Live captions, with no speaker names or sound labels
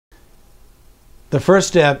The first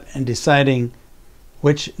step in deciding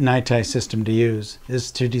which NiTi system to use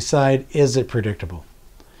is to decide, is it predictable?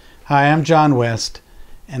 Hi, I'm John West,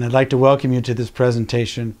 and I'd like to welcome you to this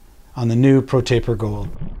presentation on the new ProTaper Gold.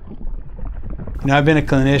 You know, I've been a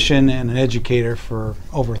clinician and an educator for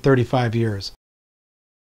over 35 years.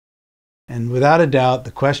 And without a doubt,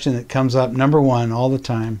 the question that comes up number one all the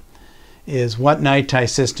time is, what NiTi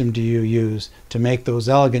system do you use to make those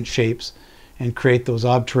elegant shapes and create those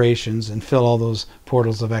obturations and fill all those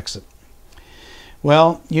portals of exit?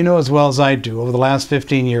 Well, you know as well as I do, over the last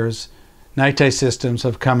 15 years, NiTi systems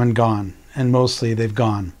have come and gone, and mostly they've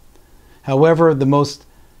gone. However, the most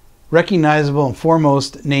recognizable and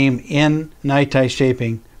foremost name in NiTi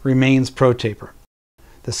shaping remains ProTaper.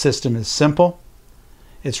 The system is simple,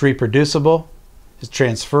 it's reproducible, it's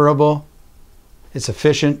transferable, it's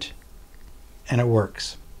efficient, and it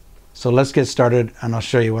works. So let's get started, and I'll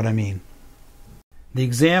show you what I mean. The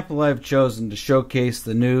example I've chosen to showcase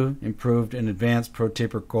the new, improved, and advanced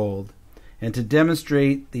ProTaper Gold, and to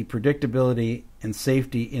demonstrate the predictability and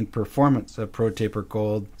safety in performance of ProTaper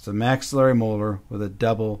Gold, is a maxillary molar with a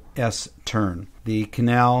double S turn. The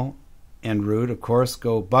canal and root, of course,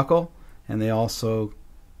 go buccal, and they also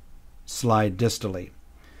slide distally.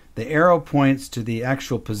 The arrow points to the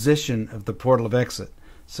actual position of the portal of exit,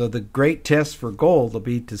 so the great test for gold will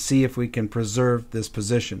be to see if we can preserve this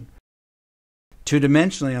position.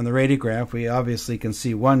 Two-dimensionally on the radiograph, we obviously can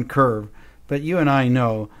see one curve, but you and I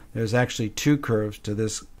know there's actually two curves to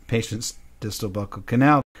this patient's distal buccal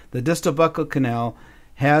canal. The distal buccal canal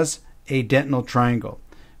has a dentinal triangle,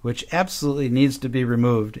 which absolutely needs to be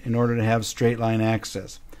removed in order to have straight line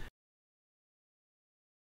access.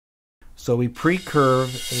 So we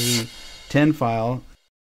pre-curve a 10 file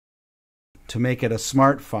to make it a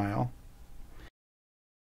smart file.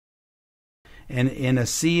 And in a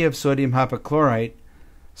sea of sodium hypochlorite,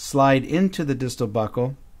 slide into the distal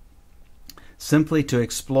buccal simply to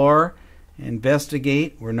explore,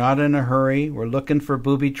 investigate. We're not in a hurry. We're looking for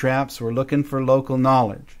booby traps. We're looking for local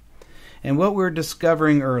knowledge. And what we're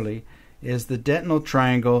discovering early is the dentinal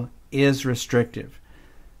triangle is restrictive.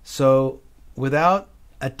 So without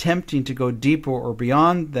attempting to go deeper or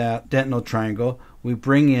beyond that dentinal triangle, we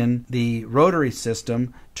bring in the rotary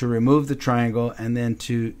system to remove the triangle and then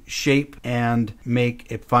to shape and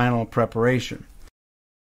make a final preparation.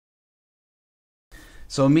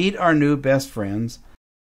 So meet our new best friends.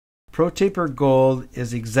 ProTaper Gold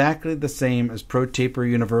is exactly the same as ProTaper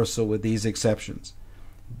Universal with these exceptions.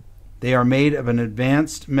 They are made of an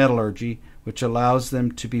advanced metallurgy which allows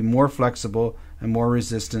them to be more flexible and more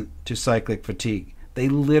resistant to cyclic fatigue. They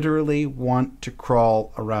literally want to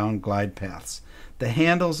crawl around glide paths. The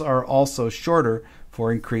handles are also shorter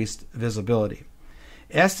for increased visibility.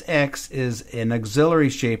 SX is an auxiliary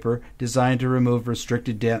shaper designed to remove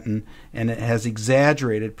restricted dentin, and it has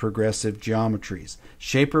exaggerated progressive geometries.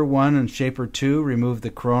 Shaper 1 and Shaper 2 remove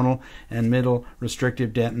the coronal and middle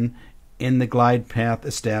restrictive dentin in the glide path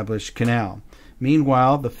established canal.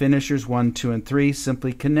 Meanwhile, the finishers 1, 2, and 3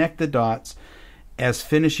 simply connect the dots as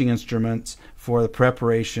finishing instruments for the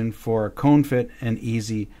preparation for a cone fit and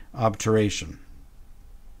easy obturation.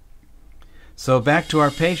 So back to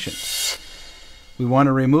our patient. We want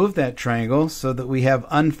to remove that triangle so that we have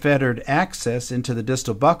unfettered access into the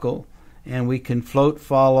distal buccal, and we can float,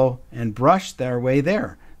 follow, and brush our way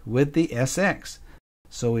there with the SX.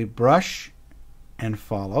 So we brush and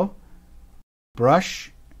follow,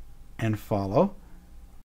 brush and follow,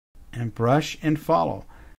 and brush and follow.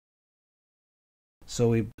 So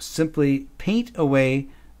we simply paint away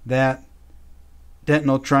that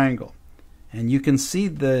dentinal triangle. And you can see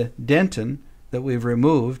the dentin that we've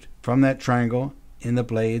removed from that triangle in the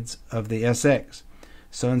blades of the SX.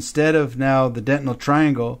 So instead of now the dentinal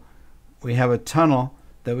triangle, we have a tunnel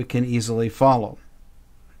that we can easily follow.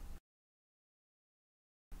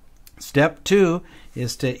 Step 2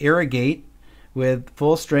 is to irrigate with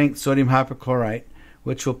full-strength sodium hypochlorite,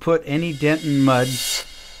 which will put any dentin mud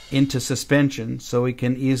into suspension so we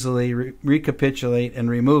can easily recapitulate and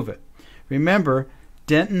remove it. Remember,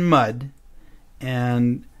 dentin mud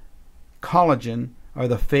and collagen are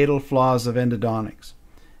the fatal flaws of endodontics.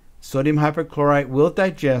 Sodium hypochlorite will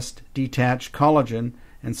digest detached collagen,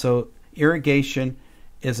 and so irrigation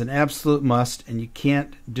is an absolute must, and you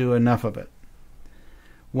can't do enough of it.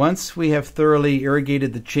 Once we have thoroughly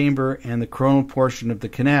irrigated the chamber and the coronal portion of the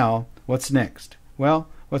canal, what's next? Well,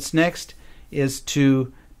 what's next is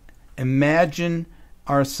to imagine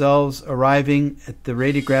ourselves arriving at the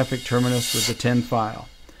radiographic terminus with the 10 file.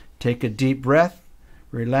 Take a deep breath,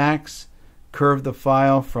 relax, curve the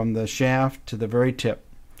file from the shaft to the very tip.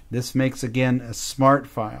 This makes, again, a smart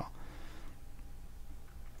file.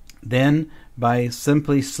 Then, by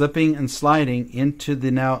simply slipping and sliding into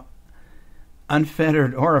the now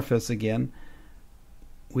unfettered orifice again,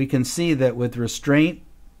 we can see that with restraint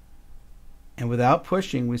and without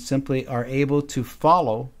pushing, we simply are able to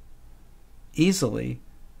follow easily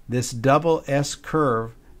this double S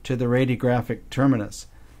curve to the radiographic terminus,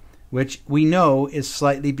 which we know is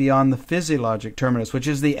slightly beyond the physiologic terminus, which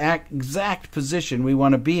is the exact position we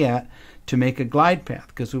want to be at to make a glide path,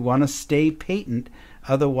 because we want to stay patent.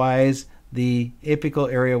 Otherwise, the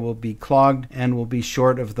apical area will be clogged and will be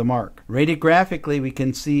short of the mark. Radiographically, we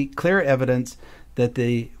can see clear evidence that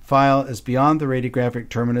the file is beyond the radiographic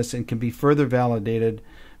terminus and can be further validated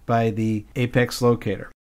by the apex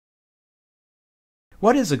locator.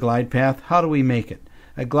 What is a glide path? How do we make it?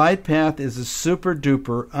 A glide path is a super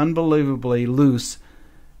duper, unbelievably loose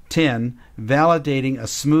tin validating a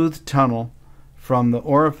smooth tunnel from the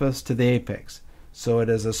orifice to the apex. So it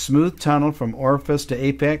is a smooth tunnel from orifice to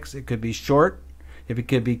apex. It could be short, if it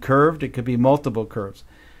could be curved, it could be multiple curves.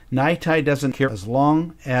 NiTi doesn't care as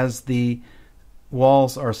long as the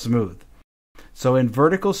walls are smooth. So in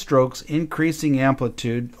vertical strokes, increasing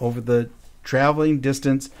amplitude over the traveling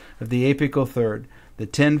distance of the apical third, the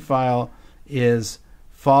tin file is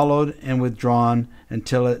followed and withdrawn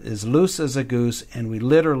until it is loose as a goose and we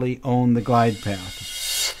literally own the glide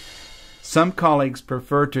path. Some colleagues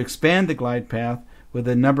prefer to expand the glide path with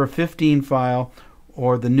a number 15 file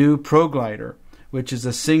or the new ProGlider, which is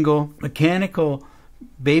a single mechanical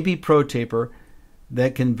baby ProTaper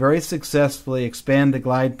that can very successfully expand the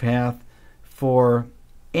glide path for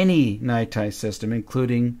any NiTi system,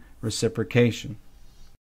 including reciprocation.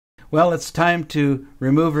 Well, it's time to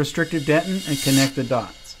remove restrictive dentin and connect the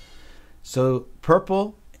dots. So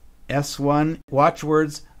purple S1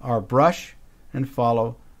 watchwords are brush and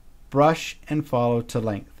follow to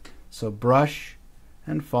length. So brush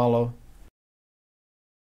and follow,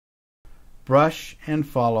 brush and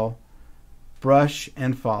follow, brush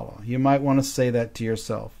and follow. You might want to say that to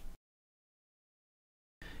yourself.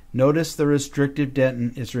 Notice the restrictive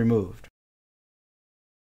dentin is removed.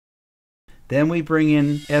 Then we bring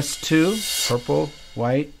in S2, purple,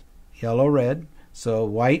 white, yellow, red. So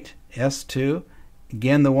white, S2.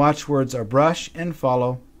 Again, the watchwords are brush and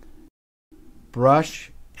follow,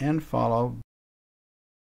 brush and follow.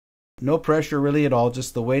 No pressure really at all,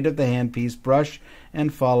 just the weight of the handpiece, brush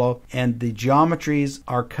and follow. And the geometries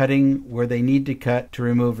are cutting where they need to cut to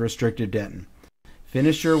remove restrictive dentin.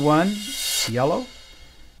 Finisher 1, yellow.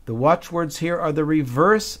 The watchwords here are the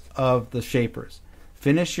reverse of the shapers.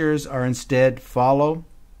 Finishers are instead follow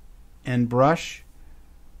and brush,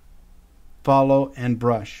 follow and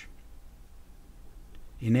brush.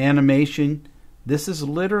 In animation, this is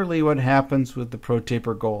literally what happens with the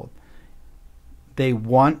ProTaper Gold. They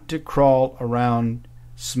want to crawl around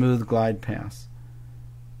smooth glide paths.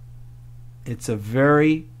 It's a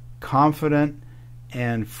very confident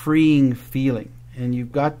and freeing feeling, and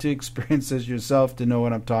you've got to experience this yourself to know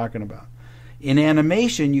what I'm talking about. In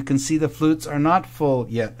animation, you can see the flutes are not full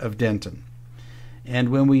yet of dentin. And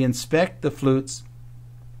when we inspect the flutes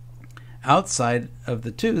outside of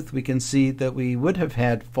the tooth, we can see that we would have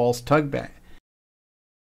had false tugback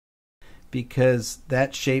because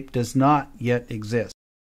that shape does not yet exist.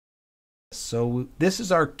 So this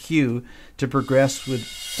is our cue to progress with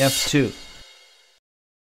F2.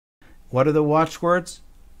 What are the watchwords?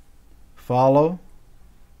 Follow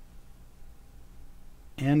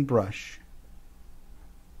and brush.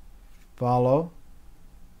 Follow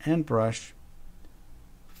and brush,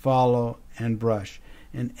 follow and brush.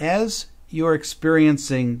 And as you're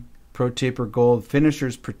experiencing ProTaper Gold,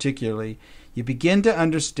 finishers particularly, you begin to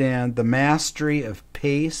understand the mastery of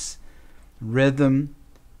pace, rhythm,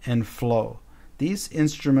 and flow. These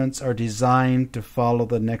instruments are designed to follow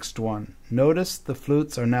the next one. Notice the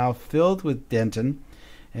flutes are now filled with dentin,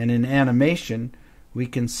 and in animation we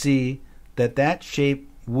can see that that shape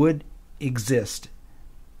would exist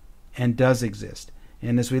and does exist.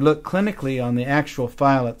 And as we look clinically on the actual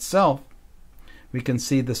file itself, we can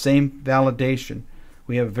see the same validation.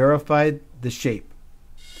 We have verified the shape.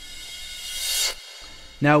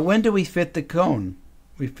 Now, when do we fit the cone?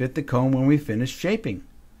 We fit the cone when we finish shaping.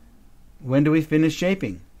 When do we finish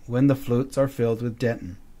shaping? When the flutes are filled with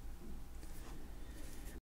dentin.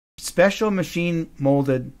 Special machine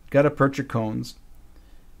molded gutta-percha cones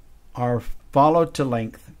are followed to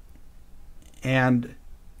length, and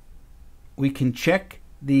we can check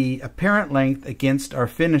the apparent length against our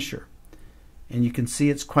finisher, and you can see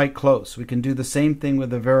it's quite close. We can do the same thing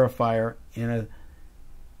with a verifier in a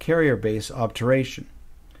carrier base obturation.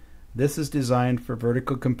 This is designed for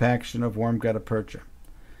vertical compaction of warm gutta percha.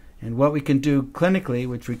 And what we can do clinically,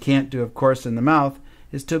 which we can't do of course in the mouth,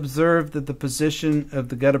 is to observe that the position of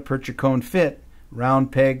the gutta-percha cone fit,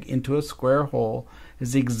 round peg into a square hole,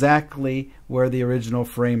 is exactly where the original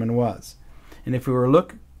foramen was. And if we were to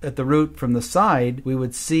look at the root from the side, we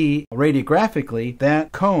would see radiographically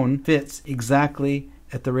that cone fits exactly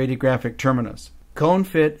at the radiographic terminus. Cone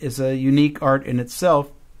fit is a unique art in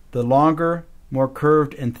itself. The longer, more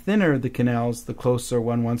curved and thinner the canals, the closer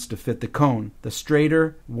one wants to fit the cone. The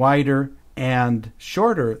straighter, wider, and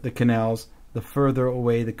shorter the canals, the further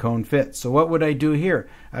away the cone fits. So what would I do here?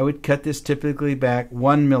 I would cut this typically back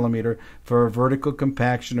 1 millimeter for a vertical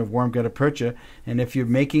compaction of warm gutta-percha, and if you're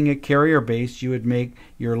making a carrier base, you would make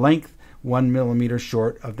your length 1 millimeter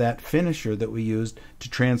short of that finisher that we used to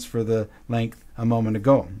transfer the length a moment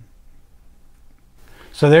ago.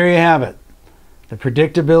 So there you have it. The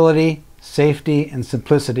predictability, safety, and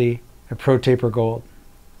simplicity of ProTaper Gold.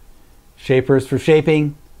 Shapers for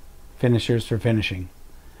shaping, finishers for finishing.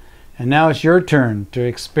 And now it's your turn to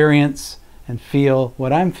experience and feel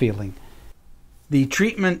what I'm feeling. The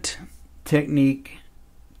treatment technique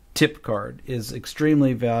tip card is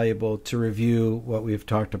extremely valuable to review what we've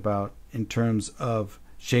talked about in terms of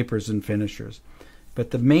shapers and finishers.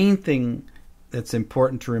 But the main thing that's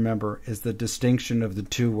important to remember is the distinction of the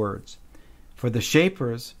two words. For the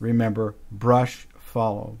shapers, remember brush,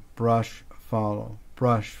 follow, brush, follow,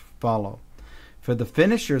 brush, follow. For the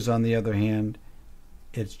finishers, on the other hand,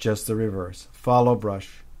 it's just the reverse. Follow, brush,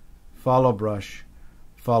 follow, brush,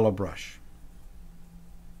 follow, brush.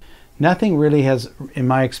 Nothing really has, in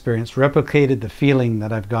my experience, replicated the feeling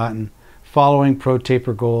that I've gotten following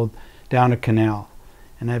ProTaper Gold down a canal.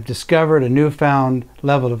 And I've discovered a newfound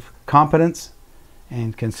level of competence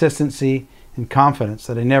and consistency and confidence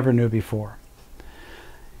that I never knew before.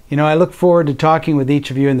 You know, I look forward to talking with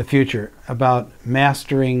each of you in the future about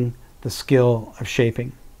mastering the skill of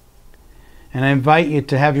shaping. And I invite you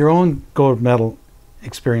to have your own gold medal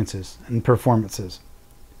experiences and performances.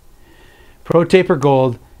 ProTaper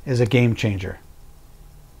Gold is a game changer.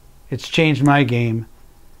 It's changed my game,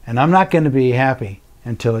 and I'm not going to be happy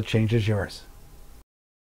until it changes yours.